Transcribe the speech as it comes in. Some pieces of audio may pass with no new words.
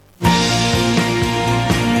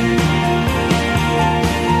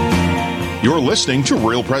You're listening to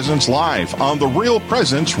Real Presence Live on the Real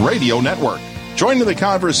Presence Radio Network. Join in the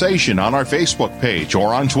conversation on our Facebook page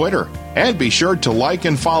or on Twitter. And be sure to like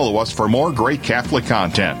and follow us for more great Catholic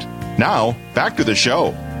content. Now, back to the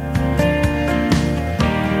show.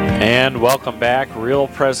 And welcome back, Real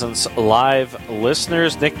Presence Live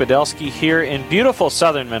listeners. Nick Bedelsky here in beautiful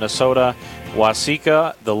southern Minnesota,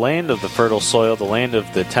 Waseca, the land of the fertile soil, the land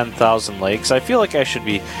of the 10,000 lakes. I feel like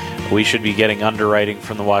we should be getting underwriting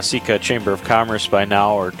from the Waseca Chamber of Commerce by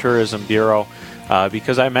now, or Tourism Bureau,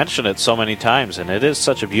 because I mention it so many times, and it is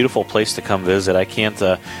such a beautiful place to come visit. I can't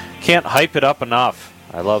hype it up enough.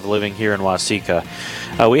 I love living here in Waseca.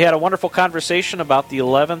 We had a wonderful conversation about the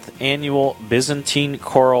 11th Annual Byzantine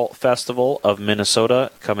Choral Festival of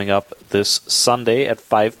Minnesota coming up this Sunday at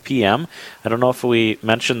 5 p.m. I don't know if we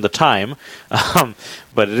mentioned the time,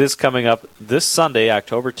 but it is coming up this Sunday,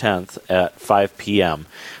 October 10th at 5 p.m.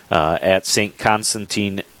 At St.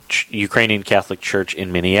 Constantine Ukrainian Catholic Church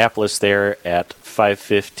in Minneapolis, there at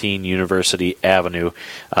 515 University Avenue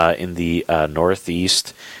in the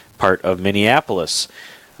northeast part of Minneapolis.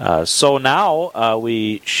 So now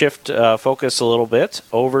we shift focus a little bit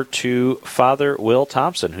over to Father Will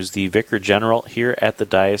Thompson, who's the Vicar General here at the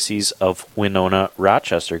Diocese of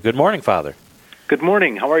Winona-Rochester. Good morning, Father. Good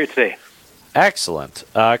morning. How are you today? Excellent.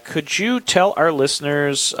 Could you tell our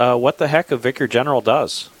listeners what the heck a Vicar General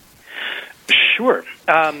does? Sure.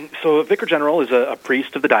 So a Vicar General is a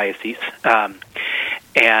priest of the diocese,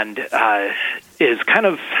 and is kind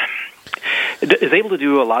of is able to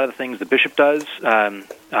do a lot of the things the bishop does,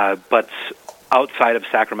 but outside of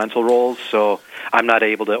sacramental roles. So I'm not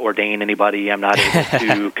able to ordain anybody. I'm not able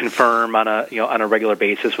to confirm on a regular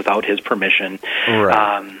basis without his permission.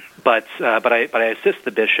 Right. But I assist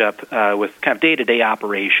the bishop with kind of day-to-day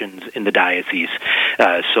operations in the diocese.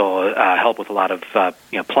 So help with a lot of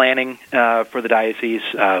planning for the diocese,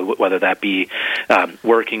 whether that be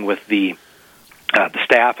working with the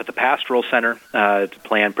staff at the pastoral center to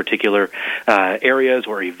plan particular areas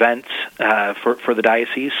or events for the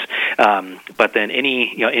diocese. But then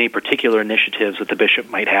any particular initiatives that the bishop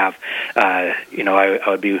might have, I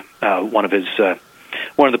would be one of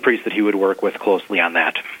the priests that he would work with closely on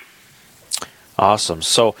that. Awesome.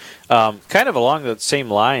 So, kind of along the same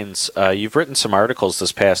lines, you've written some articles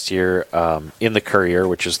this past year in the Courier,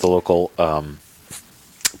 which is the local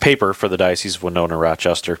paper for the Diocese of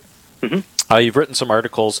Winona-Rochester. Mm-hmm. You've written some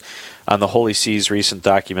articles on the Holy See's recent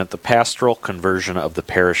document, The Pastoral Conversion of the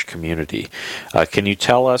Parish Community. Can you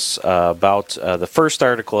tell us about the first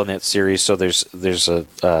article in that series? So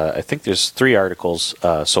I think there's 3 articles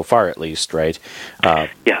so far, at least, right?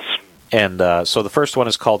 Yes. And so the first one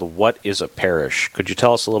is called "What is a Parish?" Could you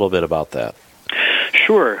tell us a little bit about that?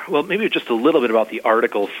 Sure. Well, maybe just a little bit about the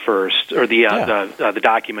article first, or the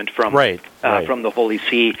document from from the Holy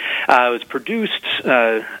See. It was produced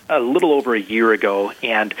a little over a year ago,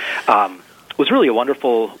 and was really a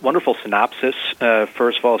wonderful synopsis.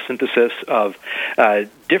 First of all, a synthesis of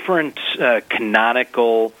different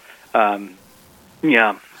canonical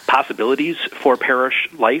possibilities for parish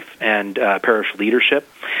life and parish leadership.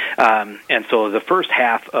 And so the first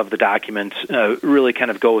half of the document really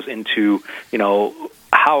kind of goes into,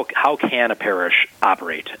 how can a parish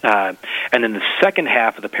operate? And then the second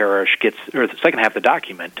half of the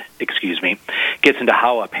document, gets into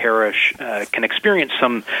how a parish can experience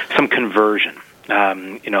some conversion.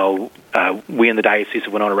 We in the Diocese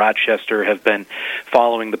of Winona-Rochester have been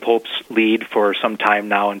following the Pope's lead for some time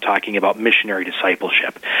now and talking about missionary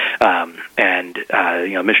discipleship.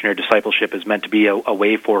 Missionary discipleship is meant to be a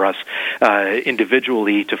way for us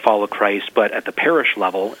individually to follow Christ, but at the parish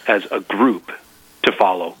level as a group to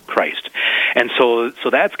follow Christ. And so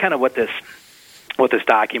that's kind of what this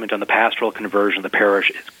document on the pastoral conversion of the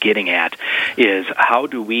parish is getting at, is how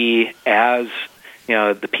do we, as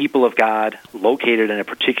the people of God located in a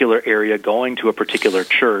particular area, going to a particular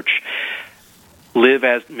church, live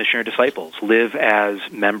as missionary disciples, live as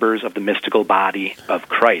members of the mystical body of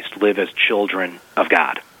Christ, live as children of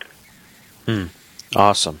God.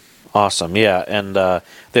 Awesome. Yeah, and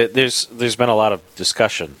there's been a lot of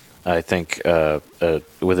discussion, I think,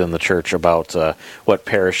 within the church about what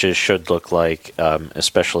parishes should look like,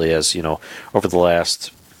 especially as, over the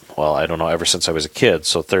last, ever since I was a kid,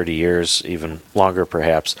 so 30 years, even longer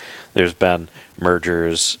perhaps, there's been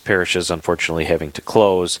mergers, parishes unfortunately having to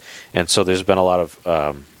close, and so there's been a lot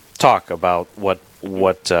of talk about what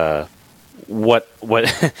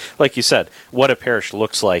like you said, what a parish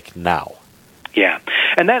looks like now. Yeah,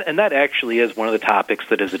 And that actually is one of the topics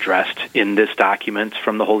that is addressed in this document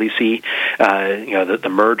from the Holy See. The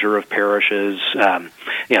merger of parishes,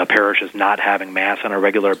 parishes not having Mass on a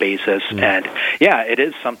regular basis. And it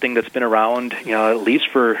is something that's been around, at least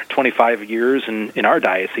for 25 years in our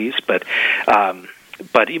diocese,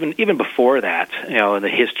 but even before that, in the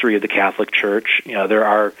history of the Catholic Church, there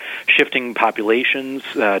are shifting populations,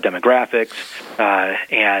 demographics,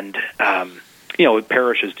 and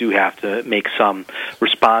parishes do have to make some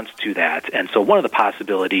response to that. And so one of the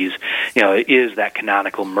possibilities, is that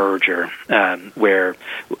canonical merger, where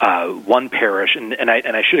one parish, and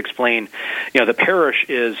I should explain, the parish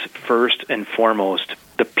is first and foremost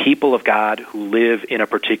the people of God who live in a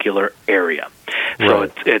particular area. So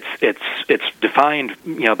Right. it's defined,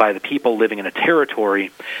 by the people living in a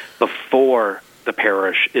territory before the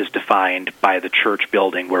parish is defined by the church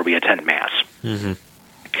building where we attend Mass. Mm-hmm.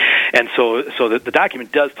 And so the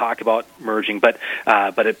document does talk about merging, but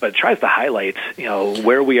it tries to highlight,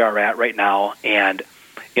 where we are at right now, and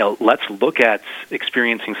let's look at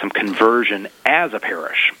experiencing some conversion as a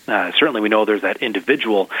parish. Certainly we know there's that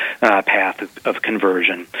individual path of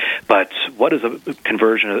conversion, but what does a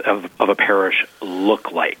conversion of a parish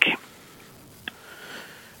look like?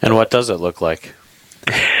 And what does it look like?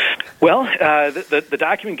 Well, the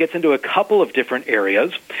document gets into a couple of different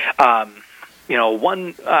areas.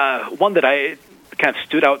 One that I kind of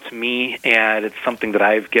stood out to me, and it's something that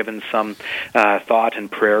I've given some thought and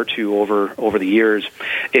prayer to over the years,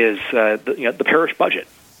 is the parish budget.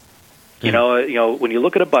 When you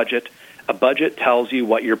look at a budget tells you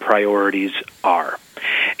what your priorities are,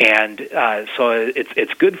 and so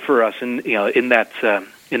it's good for us in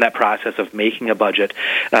that process of making a budget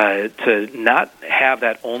to not have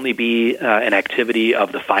that only be an activity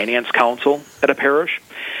of the finance council at a parish,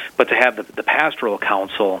 but to have the pastoral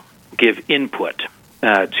council give input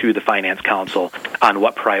to the finance council on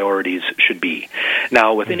what priorities should be.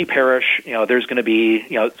 Now, with any parish, there's going to be,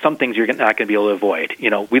 some things you're not going to be able to avoid.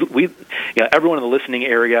 We everyone in the listening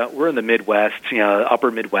area, we're in the Midwest, upper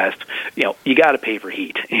Midwest. You got to pay for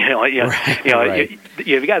heat. Right.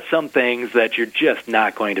 You've got some things that you're just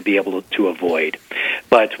not going to be able to avoid.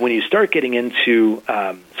 But when you start getting into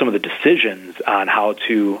some of the decisions on how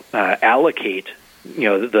to allocate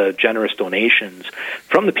the generous donations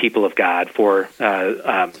from the people of God for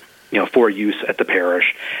use at the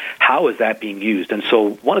parish, how is that being used? And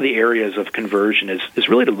so one of the areas of conversion is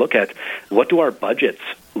really to look at what do our budgets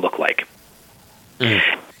look like.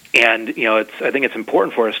 And I think it's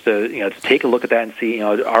important for us to take a look at that and see,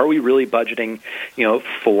 are we really budgeting,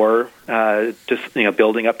 for just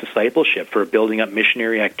building up discipleship, for building up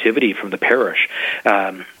missionary activity from the parish.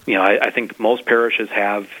 I think most parishes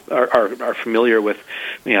are familiar with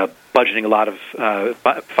budgeting a lot of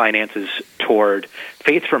finances toward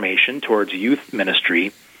faith formation, towards youth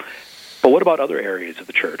ministry. But what about other areas of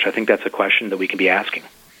the church? I think that's a question that we can be asking.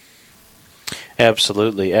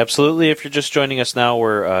 Absolutely. If you're just joining us now,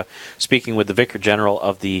 we're speaking with the Vicar General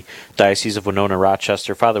of the Diocese of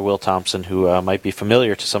Winona-Rochester, Father Will Thompson, who might be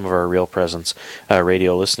familiar to some of our Real Presence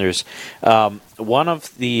radio listeners. One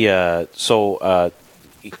of the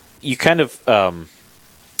you kind of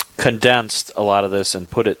condensed a lot of this and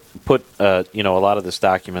put a lot of this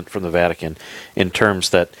document from the Vatican in terms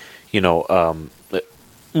that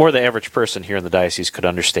more the average person here in the diocese could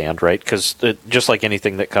understand, right? Because just like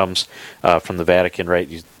anything that comes from the Vatican, right,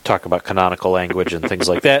 you talk about canonical language and things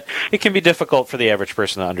like that, it can be difficult for the average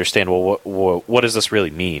person to understand, well, what does this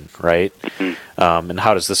really mean, right? And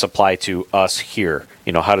how does this apply to us here?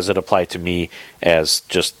 How does it apply to me as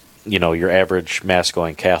just, your average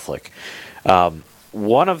Mass-going Catholic?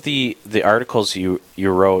 One of the articles you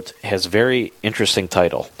wrote has a very interesting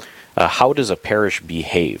title. How does a parish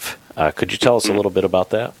behave? Could you tell us a little bit about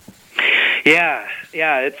that? Yeah.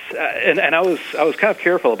 It's and I was kind of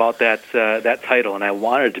careful about that title, and I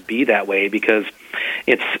wanted it to be that way because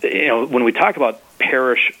it's when we talk about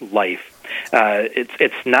parish life,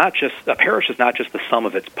 it's not just a parish is not just the sum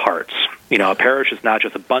of its parts. A parish is not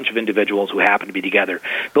just a bunch of individuals who happen to be together,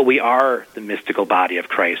 but we are the mystical body of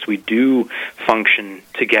Christ. We do function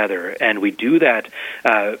together, and we do that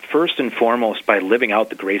first and foremost by living out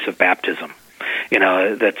the grace of baptism.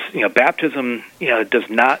 Baptism does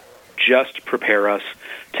not just prepare us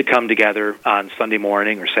to come together on Sunday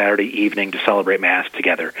morning or Saturday evening to celebrate Mass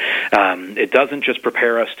together. It doesn't just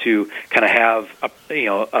prepare us to kind of have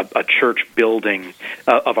a church building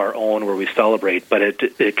of our own where we celebrate, but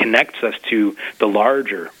it connects us to the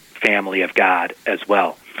larger family of God as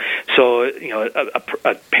well. So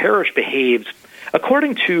a parish behaves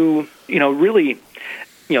according to really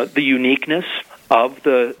the uniqueness of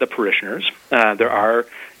the parishioners. There are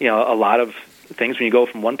a lot of things when you go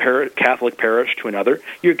from one Catholic parish to another.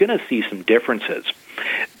 You're going to see some differences,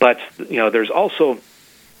 but there's also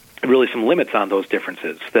really some limits on those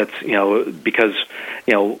differences. That's because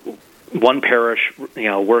one parish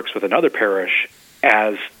works with another parish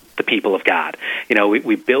as the people of God.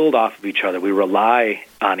 We build off of each other. We rely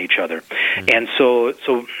on each other. Mm-hmm. And so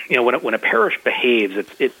when a parish behaves,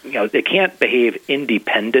 it can't behave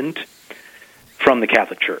independent from the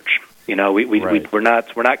Catholic Church. We're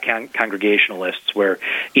not congregationalists where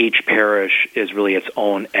each parish is really its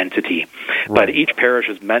own entity. Right. But each parish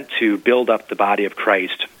is meant to build up the body of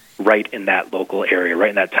Christ right in that local area, right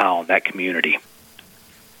in that town, that community.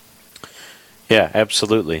 Yeah,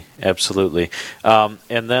 absolutely.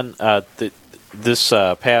 And then this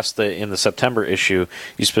past in the September issue,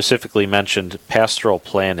 you specifically mentioned pastoral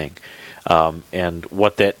planning and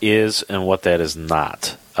what that is and what that is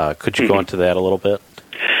not. Could you go into that a little bit?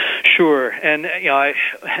 Sure. And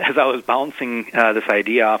as I was bouncing this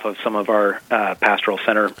idea off of some of our pastoral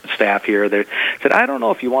center staff here, they said, I don't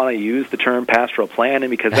know if you want to use the term pastoral planning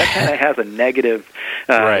because that kind of has a negative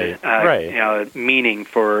meaning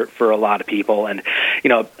for a lot of people. And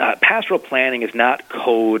pastoral planning is not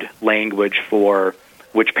code language for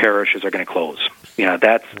which parishes are going to close.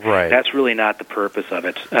 That's really not the purpose of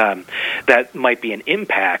it. That might be an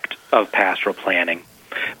impact of pastoral planning,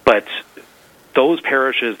 but those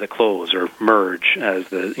parishes that close or merge, as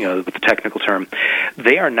the technical term,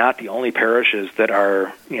 they are not the only parishes that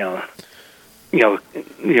are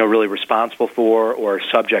really responsible for or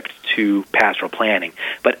subject to pastoral planning.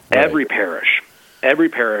 But every parish,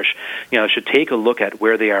 should take a look at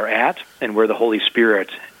where they are at and where the Holy Spirit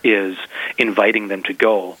is inviting them to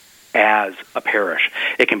go as a parish.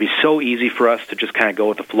 It can be so easy for us to just kind of go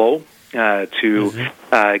with the flow.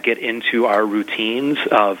 Get into our routines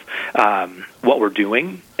of what we're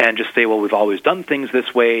doing and just say, well, we've always done things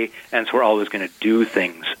this way, and so we're always going to do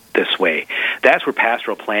things this way. That's where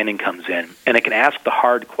pastoral planning comes in, and it can ask the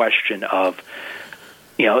hard question of,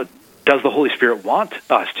 does the Holy Spirit want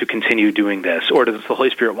us to continue doing this, or does the Holy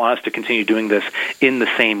Spirit want us to continue doing this in the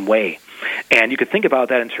same way? And you could think about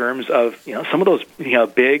that in terms of some of those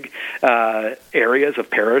big areas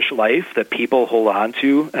of parish life that people hold on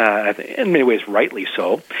to, in many ways rightly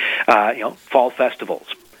so. Fall festivals,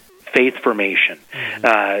 faith formation,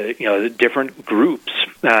 different groups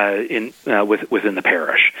within the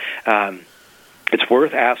parish. It's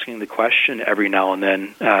worth asking the question every now and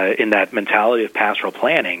then in that mentality of pastoral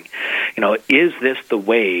planning. Is this the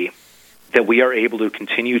way that we are able to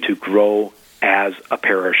continue to grow as a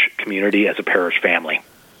parish community, as a parish family?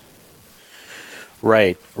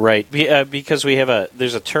 Right. Because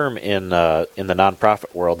there's a term in the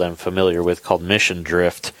nonprofit world I'm familiar with called mission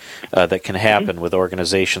drift that can happen with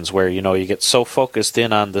organizations where you get so focused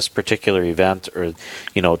in on this particular event or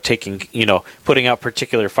putting out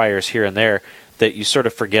particular fires here and there that you sort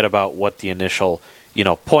of forget about what the initial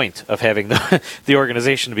point of having the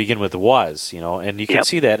organization to begin with was, and you can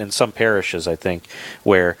see that in some parishes, I think,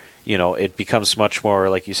 where it becomes much more,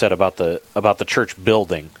 like you said, about the church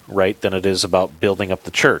building, right, than it is about building up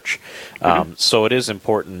the church. So it is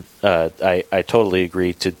important. I totally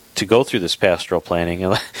agree to go through this pastoral planning,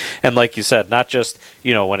 and like you said, not just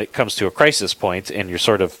when it comes to a crisis point and you're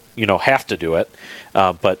sort of have to do it,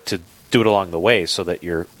 but to do it along the way so that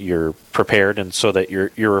you're prepared and so that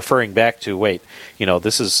you're referring back to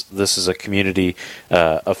this is a community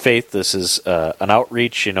of faith. This is an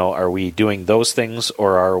outreach. Are we doing those things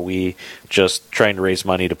or are we just trying to raise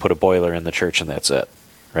money to put a boiler in the church and that's it?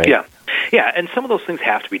 Right? Yeah, and some of those things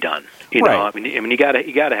have to be done. Right. I mean, you got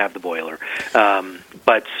to have the boiler,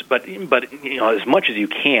 but as much as you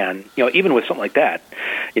can, even with something like that,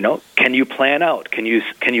 can you plan out? Can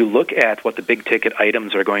you look at what the big ticket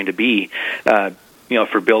items are going to be,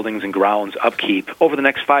 for buildings and grounds upkeep over the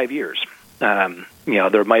next 5 years?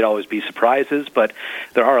 There might always be surprises, but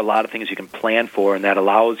there are a lot of things you can plan for, and that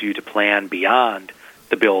allows you to plan beyond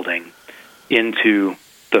the building into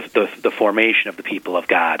the formation of the people of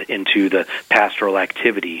God, into the pastoral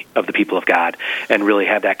activity of the people of God, and really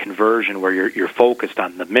have that conversion where you're focused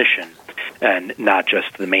on the mission and not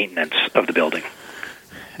just the maintenance of the building.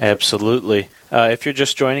 Absolutely. If you're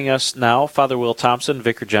just joining us now, Father Will Thompson,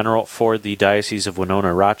 Vicar General for the Diocese of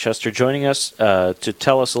Winona-Rochester, joining us to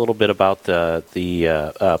tell us a little bit about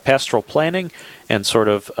the pastoral planning and sort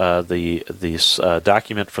of this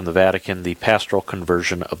document from the Vatican, the pastoral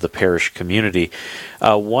conversion of the parish community.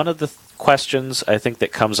 One of the questions I think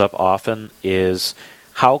that comes up often is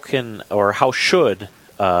how should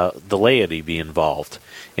the laity be involved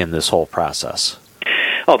in this whole process?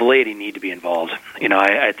 Oh, the laity need to be involved.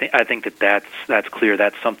 I think that's clear.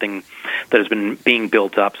 That's something that has been being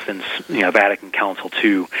built up since Vatican Council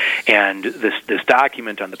II, and this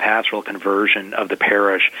document on the pastoral conversion of the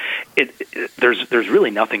parish. There's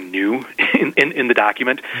really nothing new in the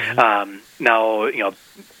document. Mm-hmm. Now, a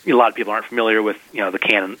lot of people aren't familiar with the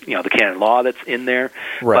canon law that's in there,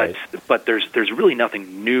 right? But there's really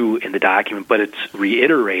nothing new in the document. But it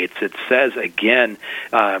reiterates. It says again,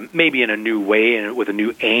 maybe in a new way and with a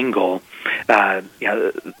new angle.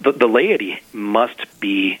 The laity must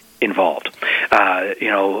be involved. I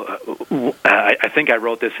think I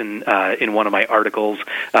wrote this in one of my articles.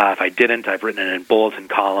 If I didn't, I've written it in bulletin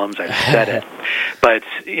columns. I've said it. But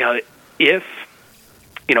if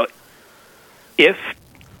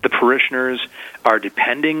the parishioners are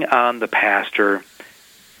depending on the pastor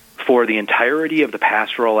for the entirety of the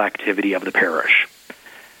pastoral activity of the parish,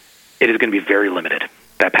 it is going to be very limited.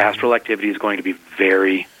 That pastoral activity is going to be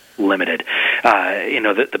very limited.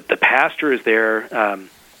 The pastor is there,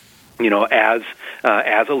 as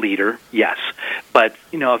a leader, yes. But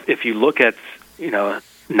if you look at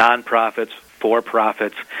nonprofits,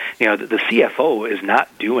 for-profits, the CFO is not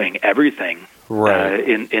doing everything. Right.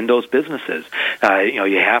 In those businesses,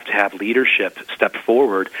 you have to have leadership step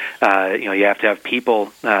forward. You have to have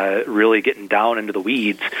people really getting down into the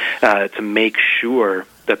weeds to make sure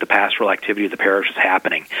that the pastoral activity of the parish is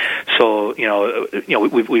happening. So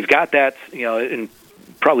we've got that in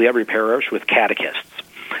probably every parish with catechists.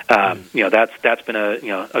 That's been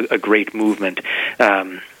a great movement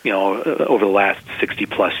over the last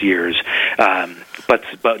 60+ years.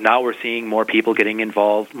 But now we're seeing more people getting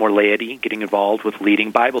involved, more laity getting involved with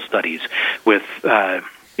leading Bible studies, with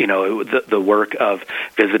the work of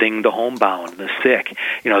visiting the homebound, the sick.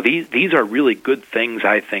 These are really good things,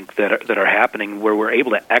 I think, that are happening where we're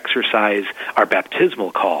able to exercise our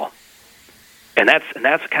baptismal call. And that's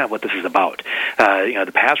kind of what this is about.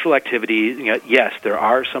 The pastoral activity, yes, there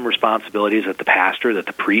are some responsibilities that the pastor, that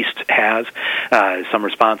the priest has, some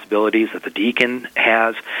responsibilities that the deacon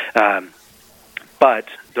has, but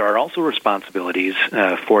there are also responsibilities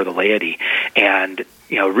for the laity. And,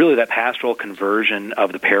 really that pastoral conversion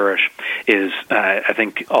of the parish is, I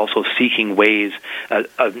think, also seeking ways,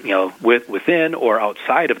 within or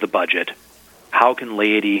outside of the budget. How can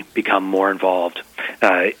laity become more involved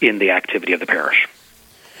in the activity of the parish?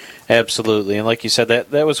 Absolutely, and like you said,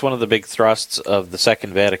 that was one of the big thrusts of the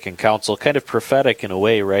Second Vatican Council, kind of prophetic in a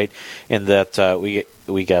way, right? In that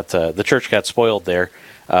we got the church got spoiled there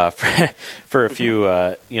for a few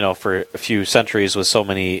for a few centuries with so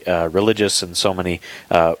many religious and so many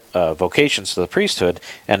vocations to the priesthood,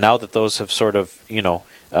 and now that those have sort of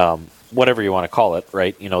whatever you want to call it,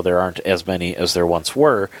 right? There aren't as many as there once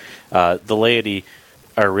were. The laity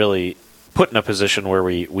are really put in a position where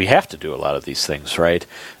we have to do a lot of these things, right?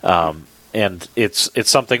 And it's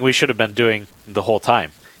something we should have been doing the whole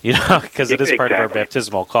time, because it is part of our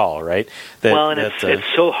baptismal call, right?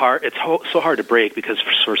 It's so hard. It's so hard to break because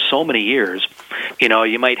for so many years,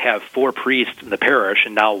 you might have 4 priests in the parish,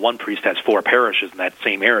 and now one priest has 4 parishes in that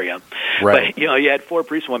same area. Right. But you had 4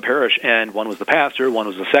 priests in one parish, and one was the pastor, one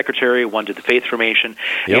was the secretary, one did the faith formation.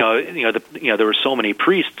 Yep. There were so many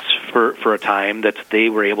priests for a time that they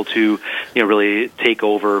were able to really take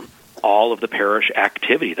over all of the parish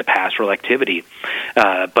activity, the pastoral activity.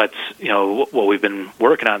 But what we've been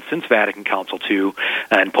working on since Vatican Council II,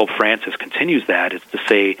 and Pope Francis continues that, is to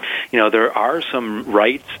say, there are some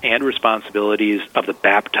rights and responsibilities of the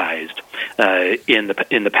baptized in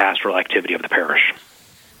the pastoral activity of the parish.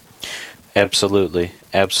 Absolutely,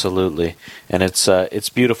 and it's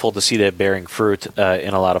beautiful to see that bearing fruit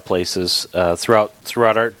in a lot of places throughout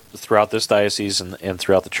this diocese and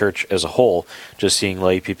throughout the church as a whole. Just seeing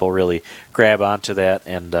lay people really grab onto that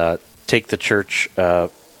and take the church,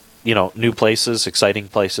 new places, exciting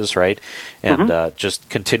places, right? And just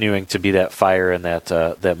continuing to be that fire and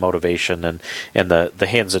that motivation and the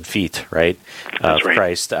hands and feet, right, of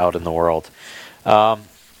Christ out in the world.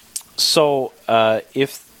 So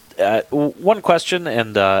if one question,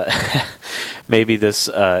 and maybe this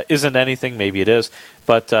isn't anything, maybe it is,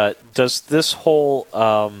 but does this whole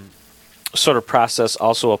sort of process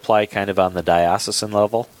also apply kind of on the diocesan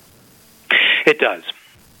level? It does.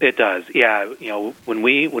 It does, yeah. When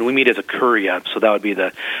we meet as a curia, so that would be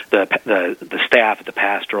the staff at the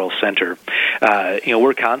pastoral center.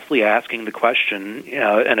 We're constantly asking the question,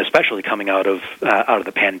 and especially coming out of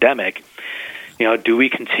the pandemic. Do we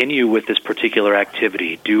continue with this particular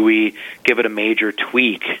activity? Do we give it a major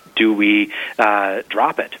tweak? Do we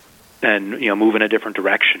drop it and move in a different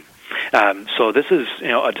direction? So this is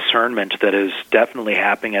a discernment that is definitely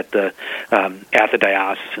happening at the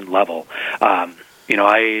diocesan level.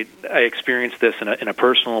 I experienced this in a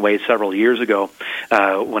personal way several years ago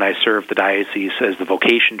when I served the diocese as the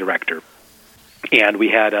vocation director. And we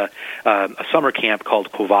had a summer camp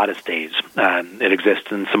called Quo Vadis Days. It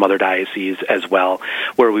exists in some other dioceses as well,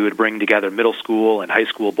 where we would bring together middle school and high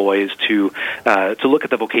school boys to look at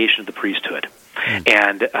the vocation of the priesthood.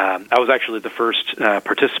 And I was actually the first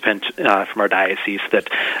participant from our diocese that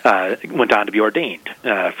went on to be ordained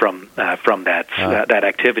from that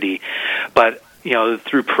activity. But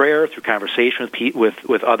through prayer, through conversation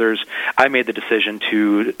with others, I made the decision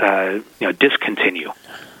to discontinue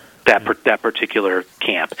that particular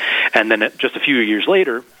camp. And then just a few years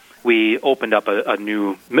later, we opened up a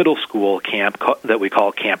new middle school camp that we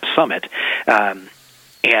call Camp Summit.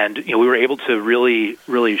 And we were able to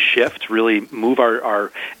really shift, really move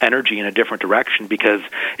our energy in a different direction, because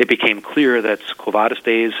it became clear that Quo Vadis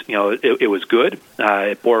Days, it was good,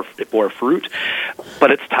 it bore fruit,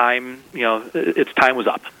 but its time was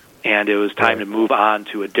up. And it was time to move on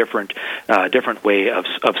to a different way of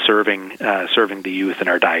serving the youth in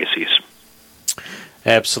our diocese.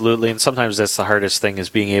 Absolutely, and sometimes that's the hardest thing, is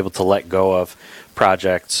being able to let go of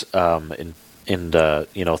projects and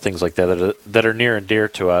things like that are near and dear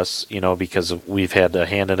to us, because we've had a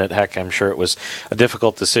hand in it. Heck, I'm sure it was a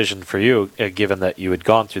difficult decision for you, given that you had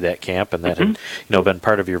gone through that camp and that had been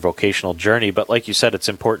part of your vocational journey. But like you said, it's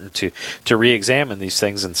important to re-examine these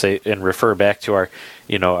things and refer back to our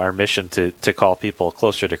mission to call people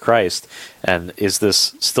closer to Christ. And is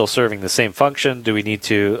this still serving the same function? Do we need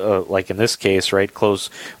to, like in this case, right, close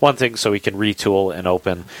one thing so we can retool and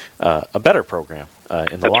open a better program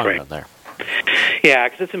in the long run there? Yeah,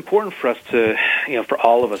 because it's important for us to, for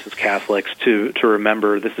all of us as Catholics to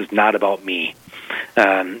remember this is not about me.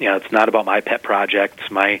 It's not about my pet projects.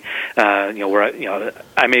 I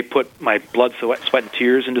may put my blood, sweat, and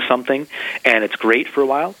tears into something, and it's great for a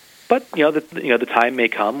while. But the time may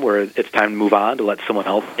come where it's time to move on, to let someone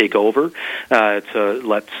else take over, to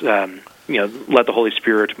let the Holy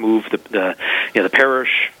Spirit move the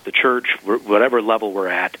parish, the church, whatever level we're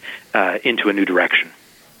at, into a new direction.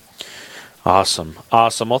 Awesome.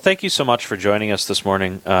 Well, thank you so much for joining us this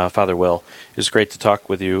morning, Father Will. It was great to talk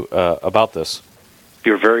with you about this.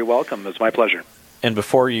 You're very welcome. It was my pleasure. And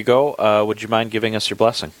before you go, would you mind giving us your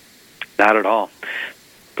blessing? Not at all.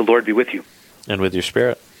 The Lord be with you. And with your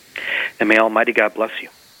spirit. And may Almighty God bless you,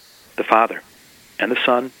 the Father, and the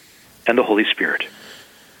Son, and the Holy Spirit.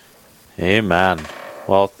 Amen.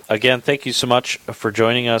 Well, again, thank you so much for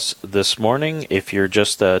joining us this morning. If you're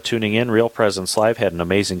just tuning in, Real Presence Live had an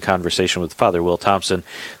amazing conversation with Father Will Thompson,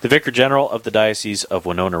 the Vicar General of the Diocese of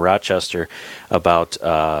Winona-Rochester, about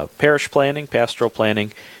parish planning, pastoral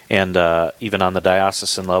planning, and even on the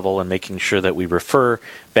diocesan level, and making sure that we refer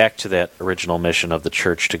back to that original mission of the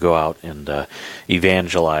Church to go out and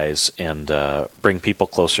evangelize and bring people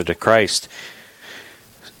closer to Christ.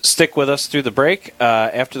 Stick with us through the break.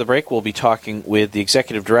 After the break, we'll be talking with the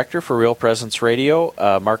Executive Director for Real Presence Radio,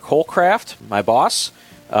 Mark Holcraft, my boss,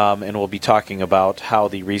 and we'll be talking about how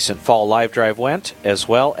the recent Fall Live Drive went, as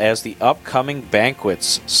well as the upcoming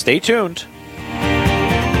banquets. Stay tuned.